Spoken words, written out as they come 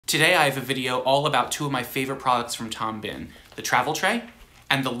Today I have a video all about two of my favorite products from Tom Bihn, the travel tray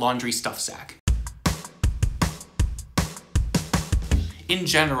and the laundry stuff sack. In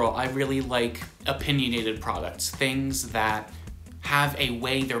general, I really like opinionated products, things that have a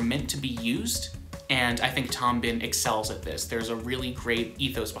way they're meant to be used, and I think Tom Bihn excels at this. There's a really great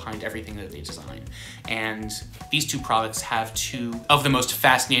ethos behind everything that they design, and these two products have two of the most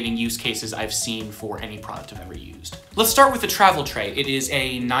fascinating use cases I've seen for any product I've ever used. Let's start with the travel tray. It is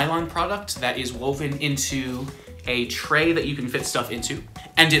a nylon product that is woven into a tray that you can fit stuff into,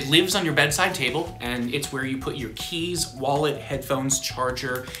 and it lives on your bedside table, and it's where you put your keys, wallet, headphones,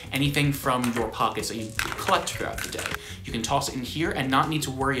 charger, anything from your pockets that you collect throughout the day. You can toss it in here and not need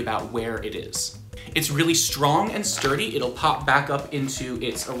to worry about where it is. It's really strong and sturdy. It'll pop back up into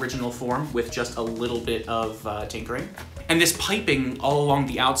its original form with just a little bit of tinkering. And this piping all along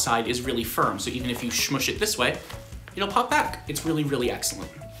the outside is really firm, so even if you smush it this way, it'll pop back. It's really, really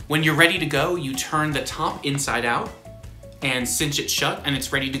excellent. When you're ready to go, you turn the top inside out and cinch it shut, and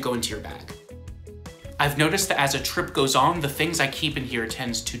it's ready to go into your bag. I've noticed that as a trip goes on, the things I keep in here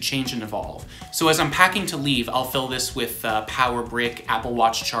tends to change and evolve. So as I'm packing to leave, I'll fill this with power brick, Apple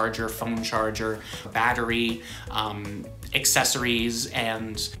Watch charger, phone charger, battery, accessories,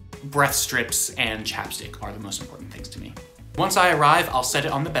 and breath strips and chapstick are the most important things to me. Once I arrive, I'll set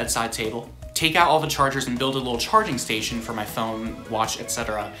it on the bedside table, take out all the chargers and build a little charging station for my phone, watch,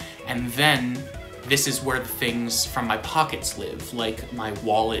 etc. And then this is where the things from my pockets live, like my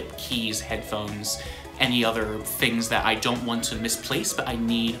wallet, keys, headphones, any other things that I don't want to misplace but I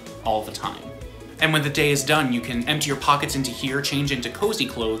need all the time. And when the day is done, you can empty your pockets into here, change into cozy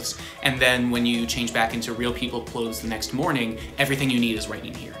clothes, and then when you change back into real people clothes the next morning, everything you need is right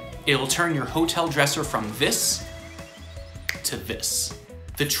in here. It'll turn your hotel dresser from this to this.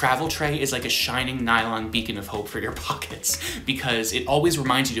 The travel tray is like a shining nylon beacon of hope for your pockets because it always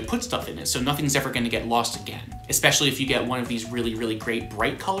reminds you to put stuff in it, so nothing's ever going to get lost again. Especially if you get one of these really, really great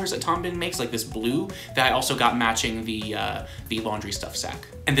bright colors that Tom Bihn makes, like this blue that I also got matching the laundry stuff sack.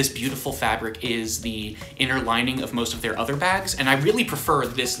 And this beautiful fabric is the inner lining of most of their other bags, and I really prefer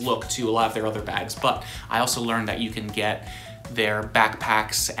this look to a lot of their other bags, but I also learned that you can get their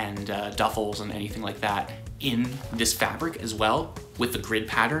backpacks and duffels and anything like that in this fabric as well, with the grid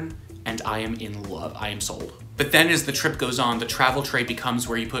pattern, and I am in love. I am sold. But then as the trip goes on, the travel tray becomes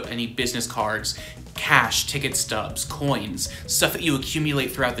where you put any business cards, cash, ticket stubs, coins, stuff that you accumulate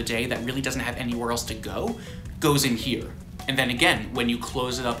throughout the day that really doesn't have anywhere else to go, goes in here. And then again, when you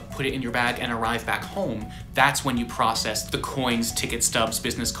close it up, put it in your bag, and arrive back home, that's when you process the coins, ticket stubs,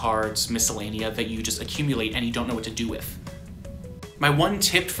 business cards, miscellanea that you just accumulate and you don't know what to do with. My one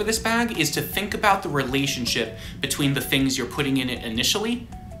tip for this bag is to think about the relationship between the things you're putting in it initially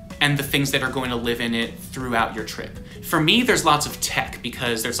and the things that are going to live in it throughout your trip. For me, there's lots of tech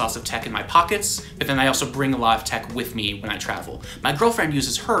because there's lots of tech in my pockets, but then I also bring a lot of tech with me when I travel. My girlfriend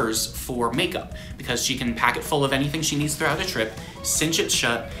uses hers for makeup because she can pack it full of anything she needs throughout a trip, cinch it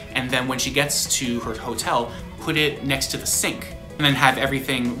shut, and then when she gets to her hotel, put it next to the sink, and then have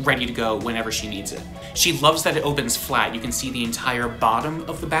everything ready to go whenever she needs it. She loves that it opens flat. You can see the entire bottom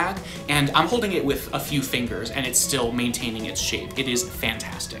of the bag, and I'm holding it with a few fingers and it's still maintaining its shape. It is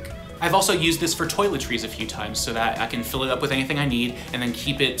fantastic. I've also used this for toiletries a few times so that I can fill it up with anything I need and then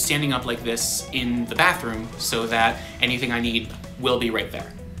keep it standing up like this in the bathroom so that anything I need will be right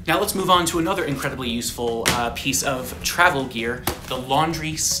there. Now let's move on to another incredibly useful piece of travel gear, the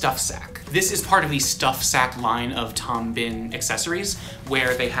laundry stuff sack. This is part of the stuff sack line of Tom Bihn accessories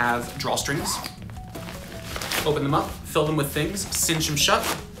where they have drawstrings. Open them up, fill them with things, cinch them shut,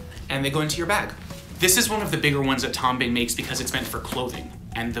 and they go into your bag. This is one of the bigger ones that Tom Bihn makes because it's meant for clothing.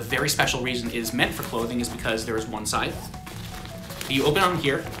 And the very special reason it is meant for clothing is because there is one side that you open on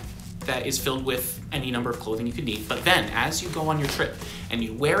here that is filled with any number of clothing you could need. But then as you go on your trip and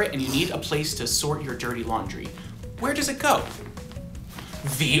you wear it and you need a place to sort your dirty laundry, where does it go?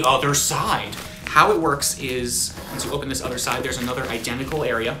 The other side. How it works is, once you open this other side, there's another identical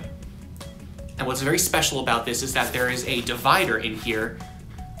area. And what's very special about this is that there is a divider in here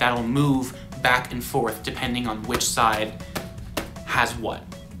that'll move back and forth depending on which side has what.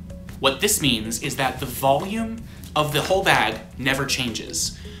 What this means is that the volume of the whole bag never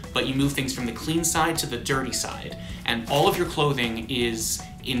changes, but you move things from the clean side to the dirty side, and all of your clothing is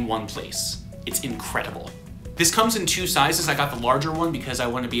in one place. It's incredible. This comes in two sizes. I got the larger one because I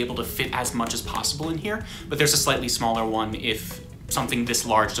want to be able to fit as much as possible in here, but there's a slightly smaller one if something this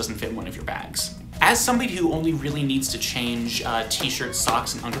large doesn't fit in one of your bags. As somebody who only really needs to change t-shirts,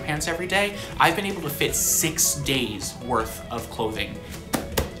 socks, and underpants every day, I've been able to fit 6 days worth of clothing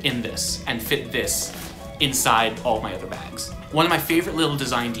in this and fit this inside all my other bags. One of my favorite little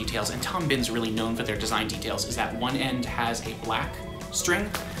design details, and Tom Bihn's really known for their design details, is that one end has a black string,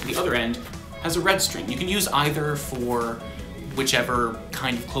 and the other end has a red string. You can use either for whichever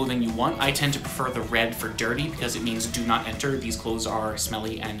kind of clothing you want. I tend to prefer the red for dirty because it means do not enter. These clothes are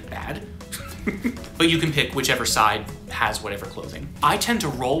smelly and bad. But you can pick whichever side has whatever clothing. I tend to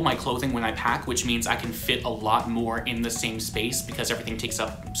roll my clothing when I pack, which means I can fit a lot more in the same space because everything takes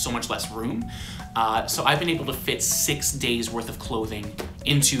up so much less room. So I've been able to fit 6 days worth of clothing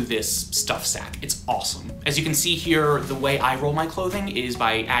into this stuff sack. It's awesome. As you can see here, the way I roll my clothing is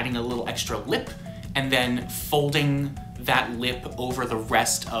by adding a little extra lip and then folding that lip over the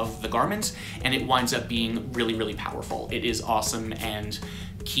rest of the garment, and it winds up being really, really powerful. It is awesome and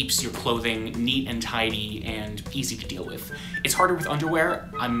keeps your clothing neat and tidy and easy to deal with. It's harder with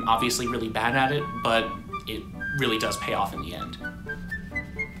underwear. I'm obviously really bad at it, but it really does pay off in the end.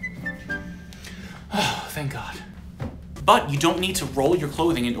 Oh, thank God. But you don't need to roll your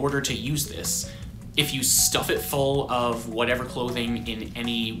clothing in order to use this. If you stuff it full of whatever clothing in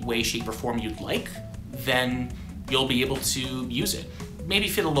any way, shape, or form you'd like, then you'll be able to use it. Maybe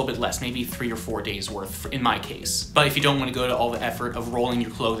fit a little bit less, maybe 3 or 4 days worth in my case. But if you don't want to go to all the effort of rolling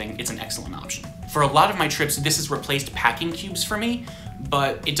your clothing, it's an excellent option. For a lot of my trips, this has replaced packing cubes for me,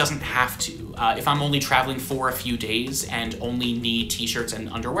 but it doesn't have to. If I'm only traveling for a few days and only need t-shirts and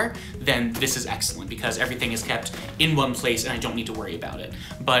underwear, then this is excellent because everything is kept in one place and I don't need to worry about it.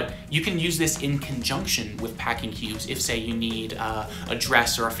 But you can use this in conjunction with packing cubes. If, say, you need a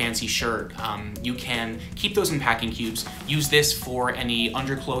dress or a fancy shirt, you can keep those in packing cubes, use this for any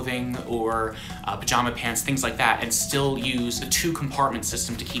underclothing or pajama pants, things like that, and still use the 2-compartment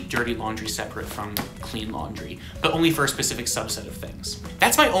system to keep dirty laundry separate from clean laundry, but only for a specific subset of things.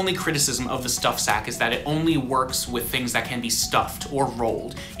 That's my only criticism of the stuff sack, is that it only works with things that can be stuffed or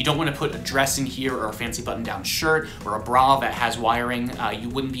rolled. You don't want to put a dress in here or a fancy button-down shirt or a bra that has wiring. You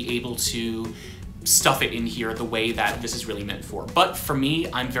wouldn't be able to stuff it in here the way that this is really meant for. But for me,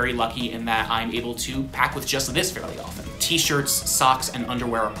 I'm very lucky in that I'm able to pack with just this fairly often. T-shirts, socks, and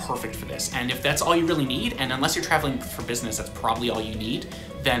underwear are perfect for this. And if that's all you really need, and unless you're traveling for business, that's probably all you need,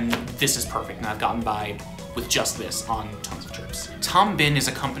 then this is perfect. And I've gotten by with just this on tons of trips. Tom Bihn is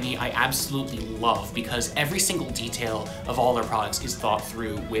a company I absolutely love because every single detail of all their products is thought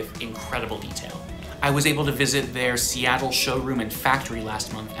through with incredible detail. I was able to visit their Seattle showroom and factory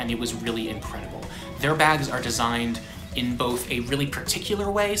last month, and it was really incredible. Their bags are designed in both a really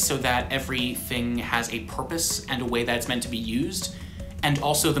particular way so that everything has a purpose and a way that it's meant to be used, and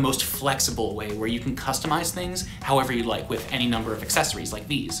also the most flexible way where you can customize things however you like with any number of accessories like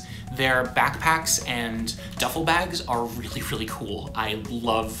these. Their backpacks and duffel bags are really, really cool. I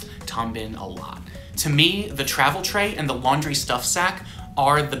love Tom Bihn a lot. To me, the travel tray and the laundry stuff sack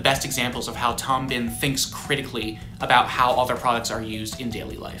are the best examples of how Tom Bihn thinks critically about how all their products are used in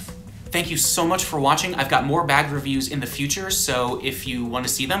daily life. Thank you so much for watching. I've got more bag reviews in the future, so if you want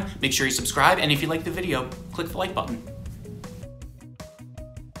to see them, make sure you subscribe, and if you like the video, click the like button.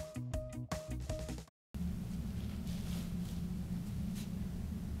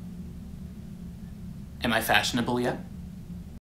 Am I fashionable yet?